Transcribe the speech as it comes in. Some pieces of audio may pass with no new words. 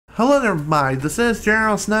Hello there everybody, this is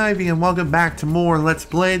General Snivy and welcome back to more Let's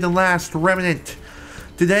Play The Last Remnant.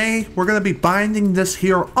 Today we're going to be binding this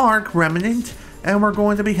here ASUeK Remnant and we're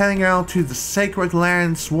going to be heading out to the Sacred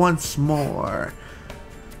Lands once more.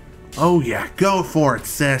 Oh yeah, go for it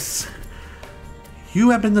sis. You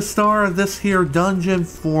have been the star of this here dungeon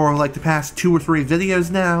for like the past 2 or 3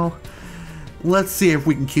 videos now. Let's see if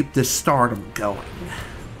we can keep this stardom going.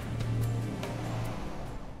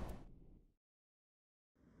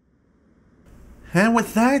 And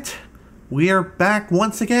with that, we are back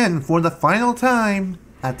once again for the final time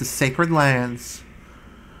at the Sacred Lands.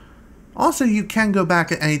 Also, you can go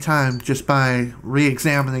back at any time just by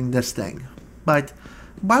re-examining this thing. But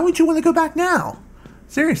why would you want to go back now?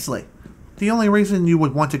 Seriously. The only reason you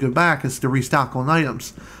would want to go back is to restock on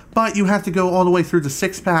items. But you have to go all the way through the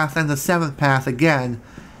 6th path and the 7th path again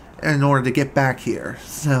in order to get back here.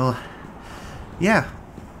 So, yeah.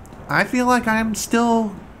 I feel like I'm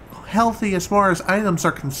still healthy as far as items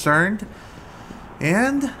are concerned,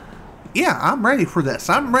 and yeah, I'm ready for this.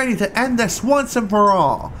 I'm ready to end this once and for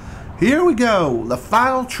all. Here we go, the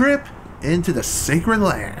final trip into the Sacred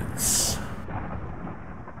Lands.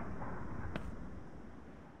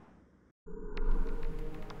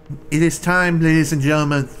 It is time, ladies and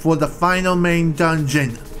gentlemen, for the final main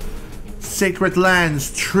dungeon, Sacred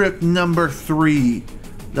Lands trip number 3,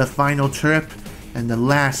 the final trip and the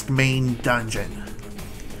last main dungeon.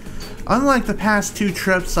 Unlike the past 2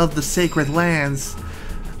 trips of the Sacred Lands,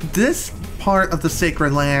 this part of the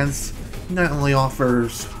Sacred Lands not only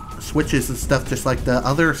offers switches and stuff just like the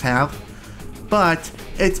others have, but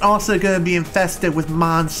it's also going to be infested with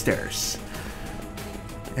monsters.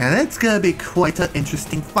 And it's going to be quite an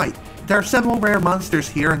interesting fight. There are several rare monsters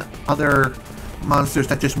here and other monsters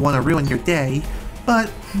that just want to ruin your day,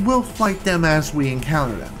 but we'll fight them as we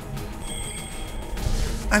encounter them.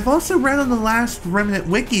 I've also read on the Last Remnant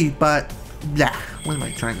wiki, but what am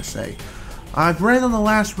I trying to say? I've read on the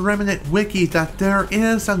Last Remnant wiki that there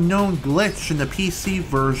is a known glitch in the PC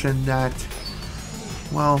version that,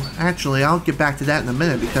 well, actually, I'll get back to that in a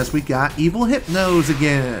minute because we got Evil Hypnos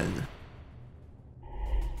again.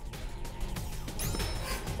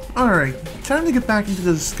 Alright, time to get back into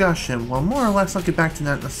the discussion. Well, more or less I'll get back to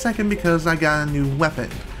that in a second because I got a new weapon.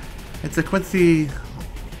 It's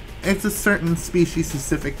a certain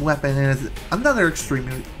species-specific weapon, and it's another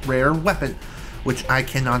extremely rare weapon, which I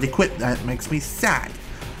cannot equip. That makes me sad.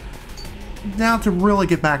 Now to really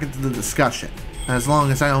get back into the discussion, as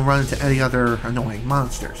long as I don't run into any other annoying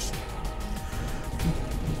monsters.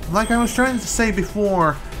 Like I was trying to say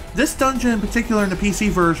before, this dungeon in particular in the PC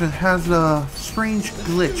version has a strange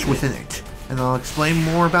glitch within it, and I'll explain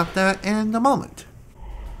more about that in a moment.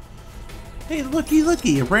 Hey,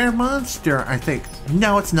 looky, a rare monster, I think.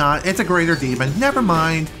 No, it's not. It's a greater demon. Never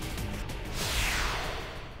mind.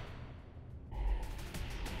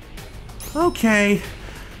 Okay.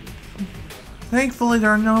 Thankfully, there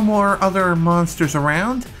are no more other monsters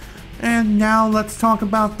around. And now let's talk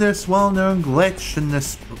about this well-known glitch in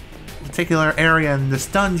this particular area in this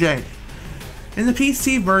dungeon. In the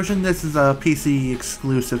PC version, this is a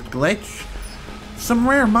PC-exclusive glitch. Some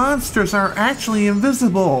rare monsters are actually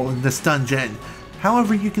invisible in this dungeon.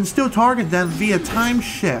 However, you can still target them via time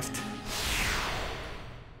shift.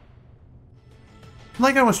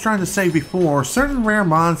 Like I was trying to say before, certain rare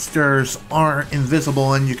monsters are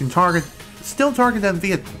invisible and you can still target them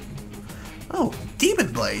via... Oh,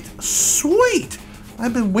 Demon Blade! Sweet!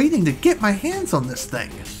 I've been waiting to get my hands on this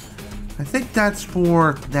thing. I think that's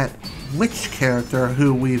for that witch character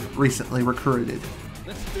who we've recently recruited.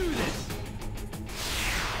 Let's do this!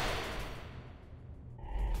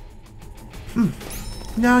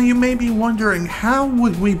 Now you may be wondering, how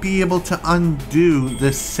would we be able to undo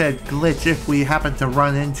this said glitch if we happen to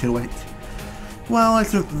run into it? Well,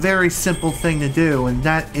 it's a very simple thing to do, and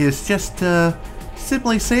that is just to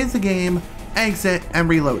simply save the game, exit, and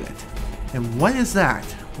reload it. And what is that?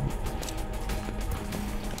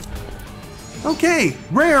 Okay,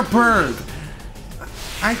 rare bird!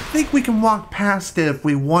 I think we can walk past it if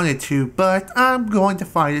we wanted to, but I'm going to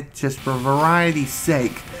fight it just for variety's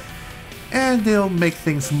sake. And it'll make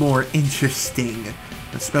things more interesting,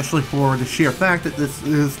 especially for the sheer fact that this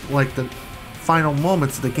is like the final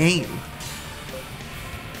moments of the game.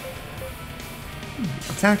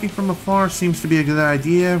 Attacking from afar seems to be a good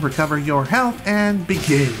idea. Recover your health and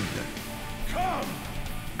begin.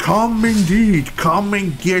 Come indeed, come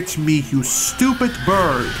and get me, you stupid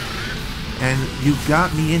bird. And you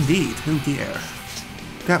got me indeed, oh dear.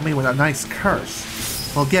 Got me with a nice curse.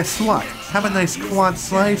 Well, guess what? Have a nice quad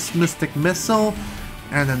slice, mystic missile,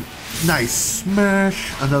 and a nice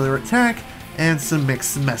smash, another attack, and some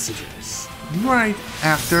mixed messages. right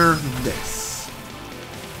after this.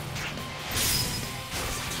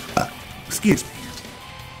 Excuse me.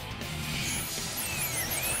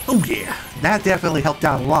 Oh yeah, that definitely helped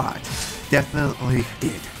out a lot. Definitely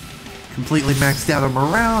did. Completely maxed out on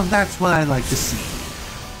morale, that's what I like to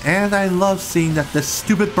see. And I love seeing that this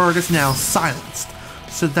stupid bird is now silenced.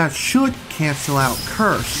 So that should cancel out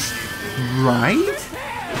Curse, right?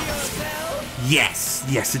 Yes,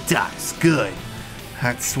 yes it does. Good.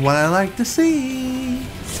 That's what I like to see.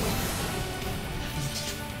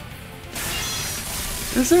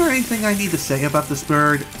 Is there anything I need to say about this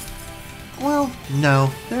bird? Well,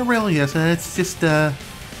 no, there really isn't. It's just a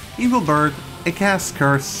evil bird. It casts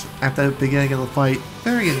Curse at the beginning of the fight.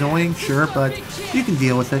 Very annoying, sure, but you can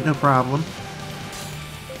deal with it, no problem.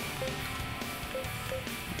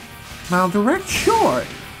 Maldirect, sure.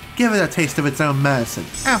 Give it a taste of its own medicine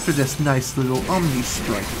after this nice little Omni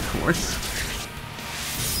Strike, of course.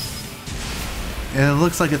 And it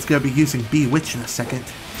looks like it's going to be using Bewitch in a second.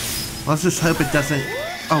 Let's just hope it doesn't...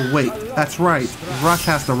 Oh wait, that's right. Rush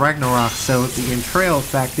has the Ragnarok, so the Entrail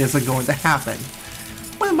effect isn't going to happen.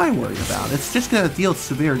 What am I worried about? It's just going to deal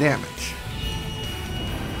severe damage.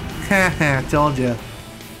 Haha, told ya.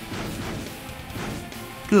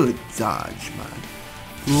 Good dodge, man.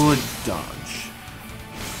 Good dodge.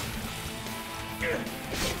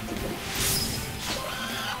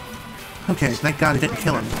 Okay, thank God it didn't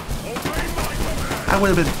kill him. I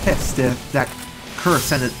would have been pissed if that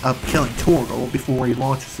Curse ended up killing Torgal before he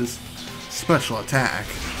launches his special attack.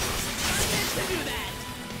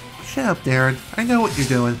 Shut up, Darren. I know what you're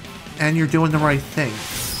doing, and you're doing the right thing.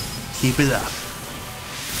 Keep it up.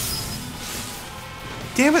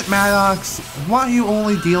 Damn it, Maddox! Why are you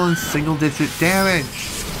only dealing single-digit damage?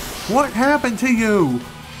 What happened to you?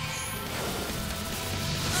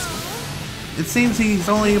 It seems he's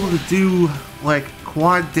only able to do, like,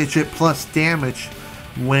 quad-digit plus damage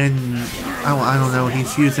when, I don't know,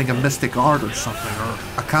 he's using a Mystic Art or something, or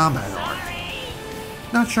a Combat Art.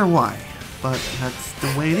 Not sure why, but that's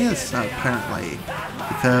the way it is, apparently.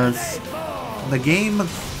 Because the game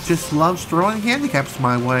just loves throwing handicaps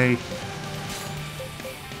my way.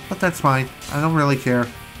 But that's fine. I don't really care.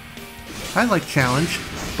 I like challenge,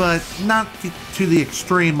 but not to the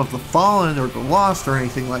extreme of the Fallen or the Lost or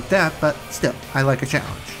anything like that, but still, I like a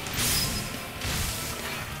challenge.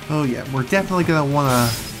 Oh yeah, we're definitely going to want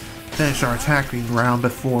to finish our attacking round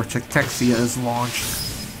before Tectexia is launched.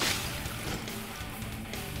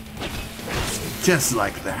 Just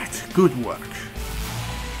like that. Good work.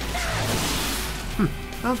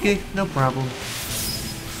 Okay, no problem.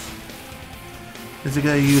 Is it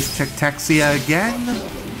going to use Tectexia again?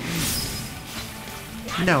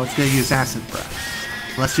 No, it's going to use Acid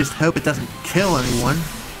Breath. Let's just hope it doesn't kill anyone.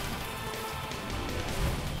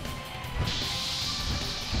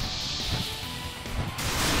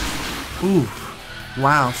 Ooh,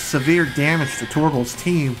 wow, severe damage to Torgal's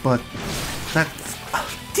team, but that's...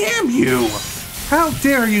 damn you! How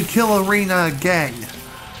dare you kill Arena again?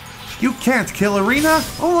 You can't kill Arena!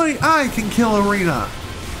 Only I can kill Arena!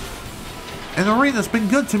 And Arena's been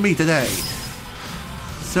good to me today.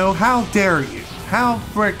 So how dare you? How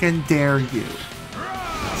frickin' dare you?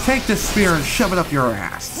 Take this spear and shove it up your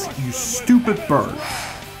ass, you stupid bird.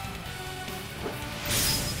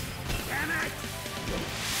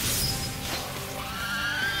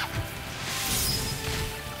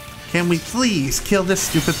 Can we please kill this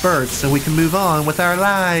stupid bird so we can move on with our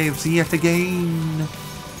lives yet again?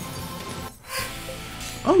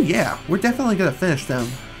 Oh yeah, we're definitely gonna finish them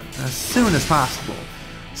as soon as possible.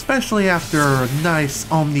 Especially after a nice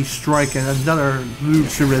Omni Strike and another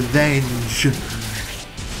Luke's Revenge.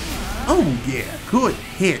 Oh yeah, good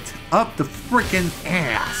hit. Up the frickin'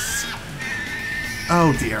 ass.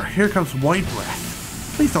 Oh dear, here comes White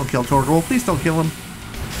Breath. Please don't kill Torgal, please don't kill him.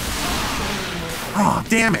 Oh,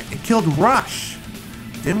 damn it! It killed Rush!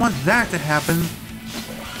 Didn't want that to happen.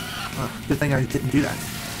 Good thing I didn't do that.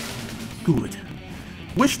 Good.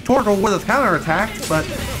 Wish Torgal would have counterattacked, but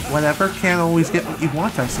whatever. Can't always get what you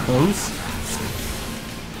want, I suppose.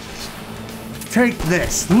 Take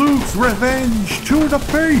this! Luke's Revenge to the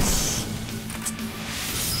face!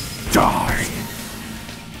 Die!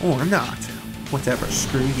 Or not. Whatever,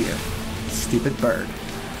 screw you. Stupid bird.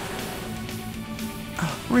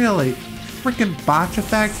 Oh, really? Freaking botch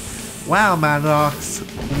effect? Wow, Maddox.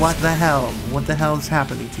 What the hell? What the hell is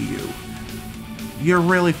happening to you? You're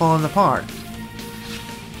really falling apart.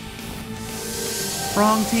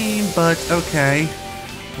 Wrong team, but okay.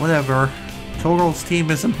 Whatever. Torgal's team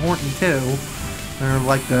is important too. They're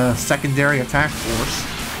like the secondary attack force.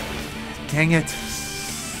 Dang it.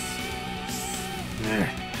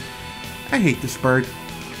 I hate this bird.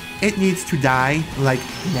 It needs to die, like,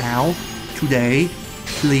 now, today,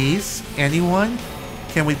 please. Anyone?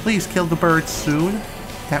 Can we please kill the bird soon?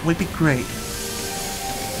 That would be great.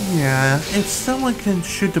 Yeah, if someone can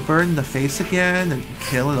shoot the bird in the face again and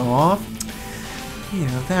kill it off,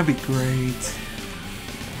 yeah, that'd be great.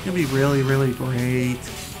 It'd be really, really great.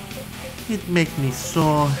 It'd make me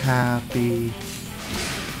so happy.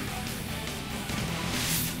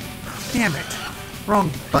 Damn it.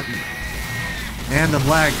 Wrong button. And the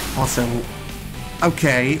lag also.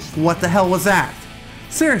 Okay, what the hell was that?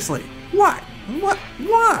 Seriously, what? What?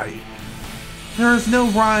 Why? There is no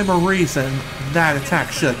rhyme or reason that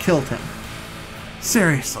attack should have killed him.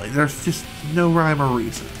 Seriously, there's just no rhyme or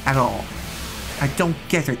reason at all. I don't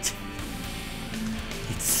get it.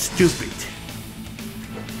 It's stupid.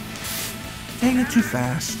 Dang it, too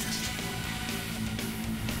fast.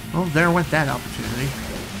 Well, there went that opportunity.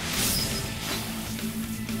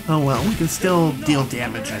 Oh well, we can still deal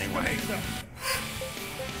damage anyway.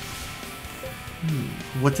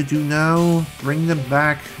 What to do now? Bring them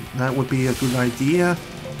back. That would be a good idea.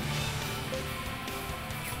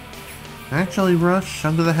 Actually, Rush,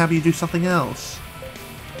 I'm gonna have you do something else.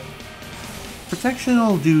 Protection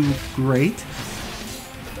will do great.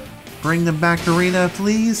 Bring them back to Arena,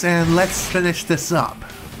 please, and let's finish this up.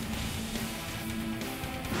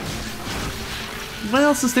 What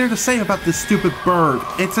else is there to say about this stupid bird?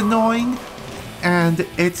 It's annoying, and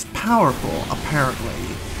it's powerful, apparently.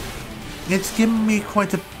 It's given me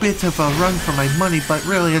quite a bit of a run for my money, but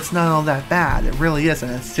really it's not all that bad. It really isn't.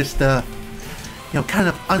 It's just, kind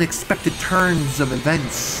of unexpected turns of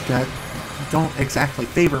events that don't exactly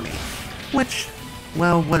favor me. Which,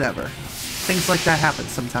 well, whatever. Things like that happen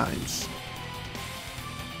sometimes.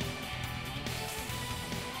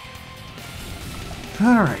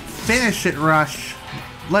 Alright, finish it, Rush.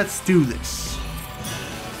 Let's do this.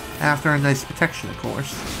 After a nice protection, of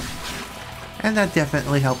course. And that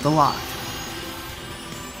definitely helped a lot.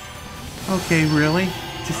 Okay, really?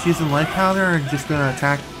 Just using light powder and just gonna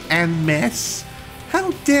attack and miss?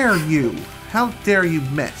 How dare you? How dare you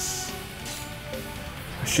miss?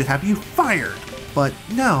 I should have you fired, but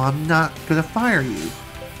no, I'm not gonna fire you.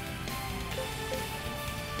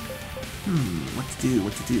 What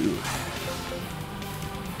to do?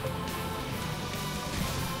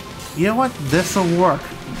 You know what? This'll work.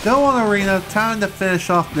 Go on, Arena. Time to finish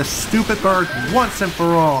off this stupid bird once and for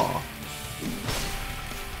all.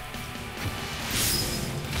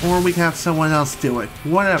 Or we can have someone else do it.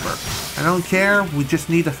 Whatever. I don't care. We just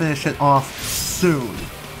need to finish it off soon.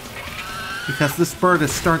 Because this bird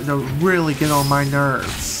is starting to really get on my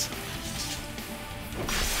nerves.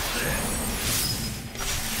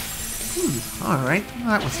 Alright.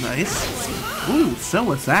 That was nice. Ooh, so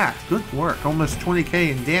was that. Good work. Almost 20k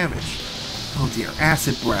in damage. Oh dear.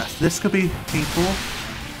 Acid breath. This could be painful.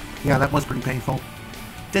 Yeah, that was pretty painful.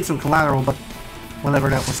 Did some collateral, but whatever.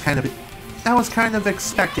 That was kind of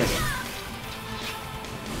expected.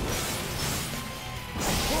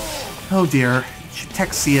 Oh dear,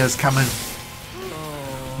 Texia's coming.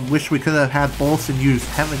 Wish we could have had bolts and used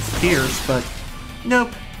Heaven's Tears, but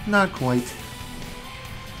nope, not quite.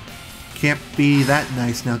 Can't be that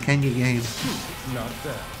nice now, can you, game? Not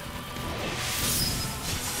that.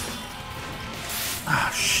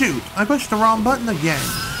 Ah, shoot, I pushed the wrong button again.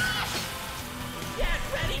 Get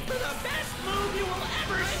ready for the best move you will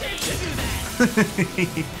ever see to do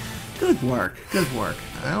that! Good work, good work.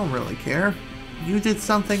 I don't really care. You did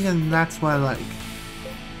something and that's what I like.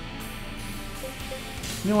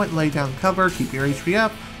 You know what, lay down cover, keep your HP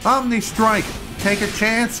up. Omni Strike! Take a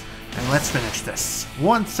chance, and let's finish this.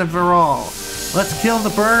 Once and for all. Let's kill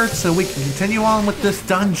the bird so we can continue on with this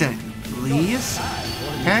dungeon. Please?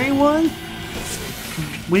 Anyone?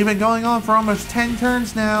 We've been going on for almost 10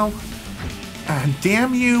 turns now. And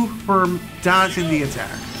damn you for dodging the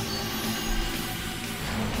attack.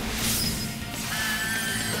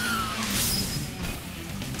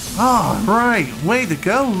 Alright, way to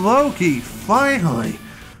go, Loki! Finally!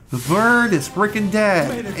 The bird is freaking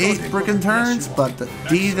dead. 8 freaking turns, but the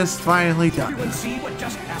deed is finally done. You see what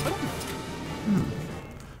just happened?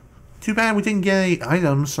 Too bad we didn't get any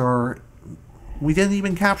items, or we didn't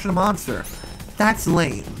even capture the monster. That's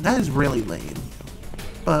lame. That is really lame.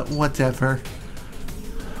 But whatever.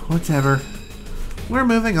 Whatever. We're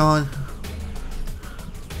moving on.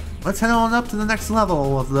 Let's head on up to the next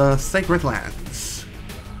level of the Sacred Lands.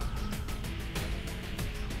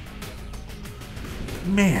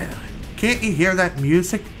 Man, can't you hear that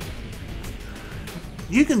music?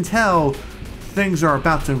 You can tell things are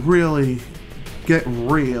about to really get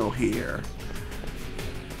real here.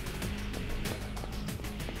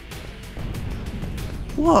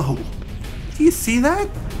 Whoa, do you see that?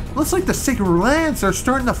 Looks like the Sacred Lands are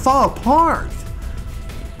starting to fall apart.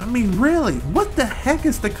 I mean, really, what the heck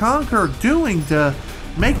is the Conqueror doing to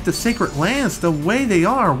make the Sacred Lands the way they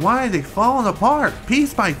are? Why are they falling apart,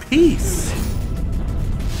 piece by piece?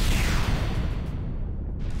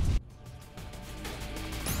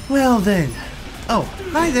 Well then. Oh,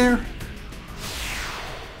 hi there.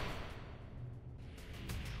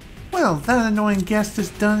 Well, that annoying guest is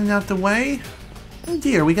done and out the way. Oh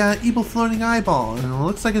dear, we got an evil floating eyeball, and it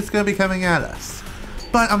looks like it's going to be coming at us.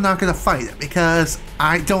 But I'm not going to fight it, because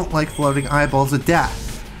I don't like floating eyeballs to death.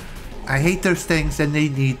 I hate those things, and they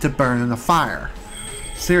need to burn in a fire.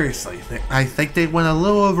 Seriously, I think they went a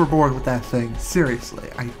little overboard with that thing. Seriously,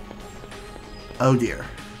 oh dear.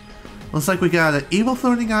 Looks like we got an evil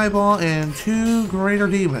floating eyeball and 2 greater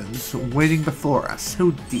demons waiting before us.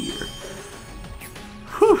 Oh dear.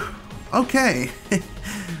 Whew. Okay.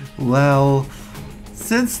 Well,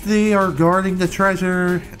 since they are guarding the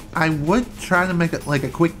treasure, I would try to make it like a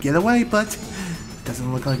quick getaway, but it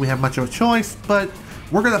doesn't look like we have much of a choice, but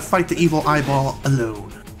we're gonna fight the evil eyeball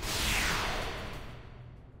alone.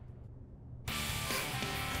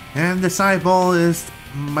 And this eyeball is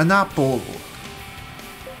Monopoly.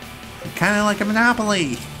 Kinda like a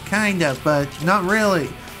Monopoly. Kind of, but not really.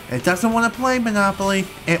 It doesn't want to play Monopoly,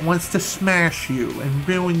 it wants to smash you and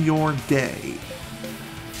ruin your day.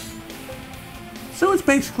 So it's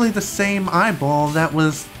basically the same eyeball that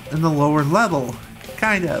was in the lower level.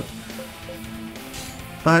 Kind of.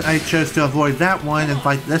 But I chose to avoid that one and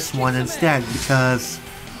fight this one instead because,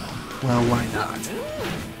 well, why not?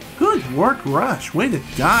 Good work, Rush. Way to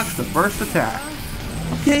dodge the first attack.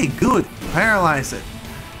 Okay, good. Paralyze it.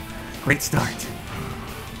 Great start.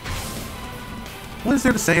 What is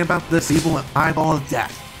there to say about this evil eyeball of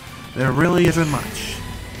death? There really isn't much.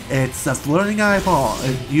 It's a floating eyeball.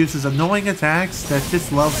 It uses annoying attacks that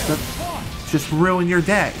just loves to just ruin your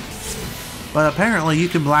day. But apparently you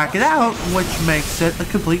can black it out, which makes it a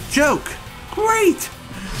complete joke. Great!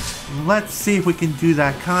 Let's see if we can do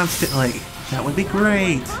that constantly. That would be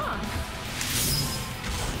great.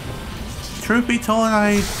 Truth be told,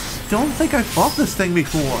 I don't think I fought this thing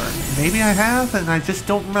before. Maybe I have, and I just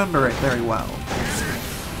don't remember it very well.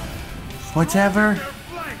 Whatever.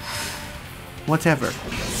 Whatever.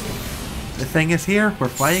 The thing is here, we're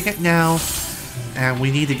fighting it now, and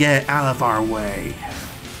we need to get it out of our way.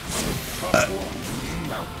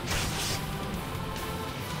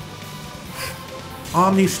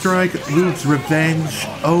 Omni Strike, Luke's Revenge.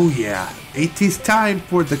 Oh yeah, it is time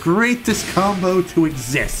for the greatest combo to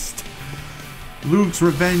exist. Luke's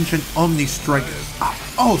Revenge and Omni Strike.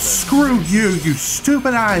 Oh, screw you, you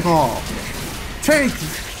stupid eyeball! Take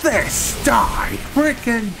this! Die!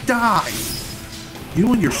 Frickin' die!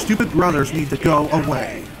 You and your stupid brothers need to go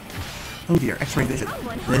away. Oh dear, X-ray vision.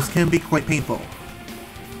 This can be quite painful.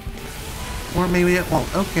 Or maybe it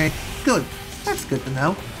won't. Okay, good. That's good to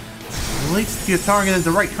know. At least you targeted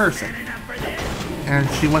the right person. And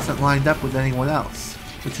she wasn't lined up with anyone else,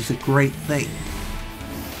 which is a great thing.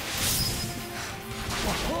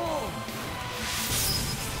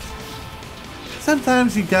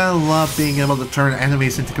 Sometimes you gotta love being able to turn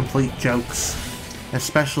enemies into complete jokes,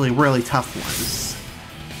 especially really tough ones,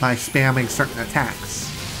 by spamming certain attacks.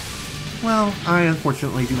 Well, I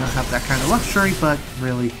unfortunately do not have that kind of luxury, but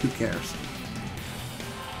really, who cares?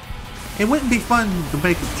 It wouldn't be fun to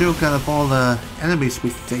make a joke out of all the enemies we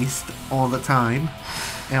faced all the time,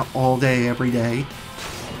 and all day, every day.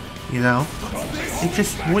 You know? It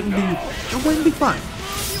just wouldn't be fun.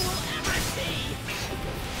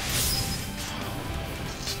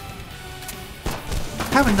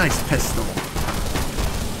 Have a nice pistol.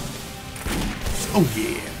 Oh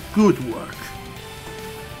yeah, good work.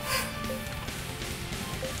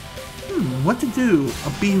 What to do? A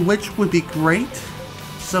Bewitch would be great.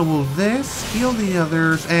 So will this, heal the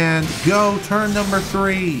others, and go turn number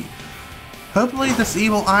 3. Hopefully this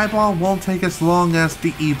evil eyeball won't take as long as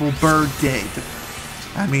the evil bird did.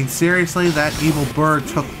 I mean, seriously, that evil bird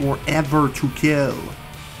took forever to kill.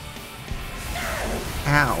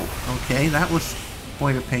 Ow. Okay, that was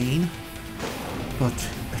quite a pain. But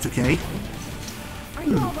it's okay.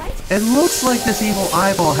 It looks like this evil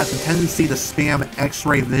eyeball has a tendency to spam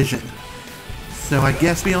X-ray vision. So I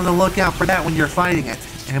guess be on the lookout for that when you're fighting it.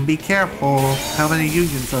 And be careful how many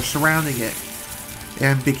unions are surrounding it.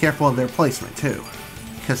 And be careful of their placement too.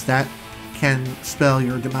 Because that can spell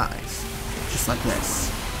your demise. Just like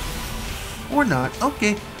this. Or not.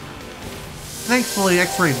 Okay. Thankfully,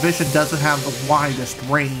 X-ray vision doesn't have the widest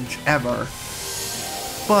range ever.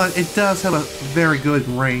 But it does have a very good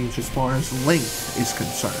range as far as length is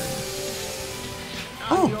concerned.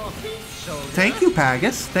 Oh, thank you,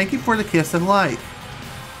 Pagus. Thank you for the kiss of life.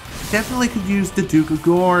 Definitely could use the Duke of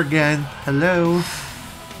Gore again. Hello.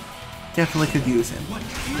 Definitely could use him.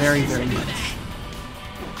 Very, very much.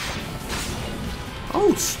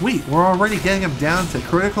 Oh, sweet. We're already getting him down to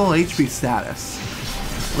critical HP status.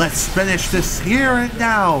 Let's finish this here and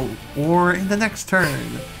now, or in the next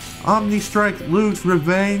turn. Omni Strike, Luke's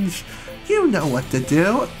Revenge. You know what to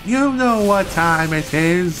do. You know what time it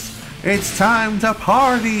is. It's time to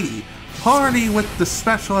party. Party with the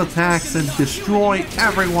special attacks and destroy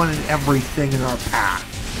everyone and everything in our path.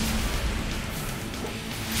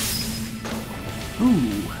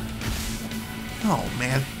 Ooh. Oh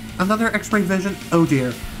man. Another X-ray vision? Oh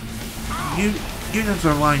dear. Units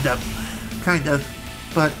are lined up. Kind of.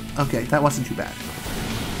 But, okay, that wasn't too bad.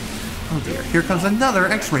 Oh dear. Here comes another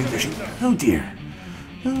X-ray vision. Oh dear.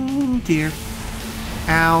 Oh dear.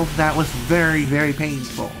 Ow, that was very, very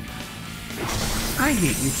painful. I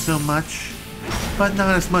hate you so much. But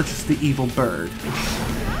not as much as the evil bird.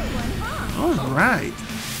 Alright.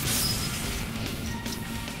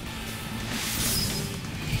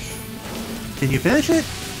 Can you finish it?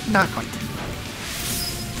 Not quite.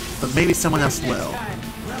 But maybe someone else will.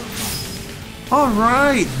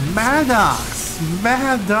 Alright, Maddox!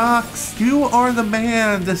 Maddox, you are the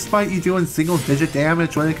man, despite you doing single-digit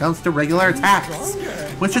damage when it comes to regular attacks,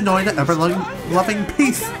 which annoyed the ever-loving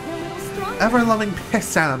piss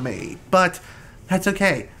out of me. But that's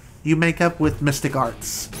okay. You make up with Mystic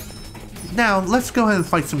Arts. Now, let's go ahead and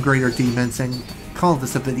fight some greater demons and call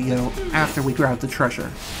this a video after we grab the treasure.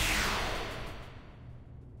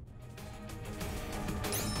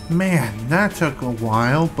 Man, that took a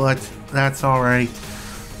while, but that's alright.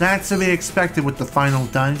 That's to be expected with the final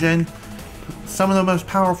dungeon. Some of the most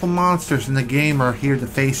powerful monsters in the game are here to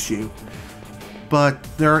face you. But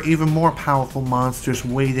there are even more powerful monsters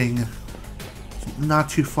waiting not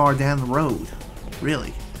too far down the road.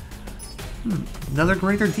 Really. Another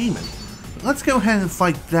greater demon. Let's go ahead and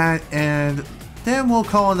fight that, and then we'll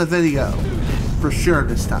call it a video. For sure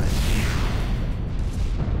this time.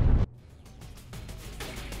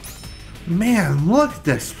 Man, look at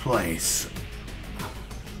this place.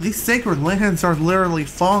 These sacred lands are literally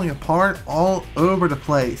falling apart all over the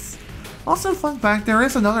place. Also, fun fact, there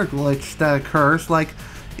is another glitch that occurs, like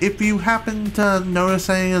if you happen to notice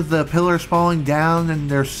any of the pillars falling down and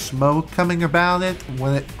there's smoke coming about it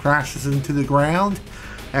when it crashes into the ground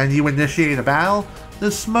and you initiate a battle, the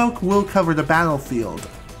smoke will cover the battlefield.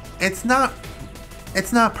 It's not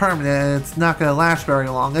permanent, it's not going to last very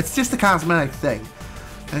long, it's just a cosmetic thing.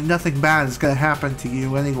 And nothing bad is going to happen to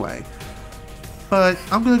you anyway. But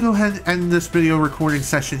I'm going to go ahead and end this video recording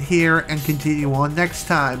session here and continue on next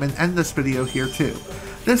time and end this video here too.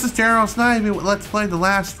 This is Snivy with Let's Play The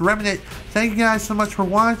Last Remnant. Thank you guys so much for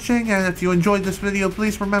watching, and if you enjoyed this video,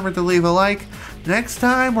 please remember to leave a like. Next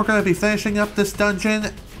time, we're going to be finishing up this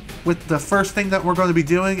dungeon with the first thing that we're going to be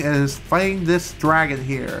doing is fighting this dragon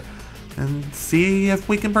here. And see if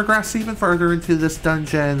we can progress even further into this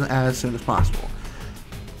dungeon as soon as possible.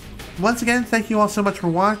 Once again, thank you all so much for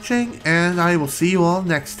watching, and I will see you all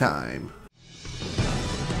next time.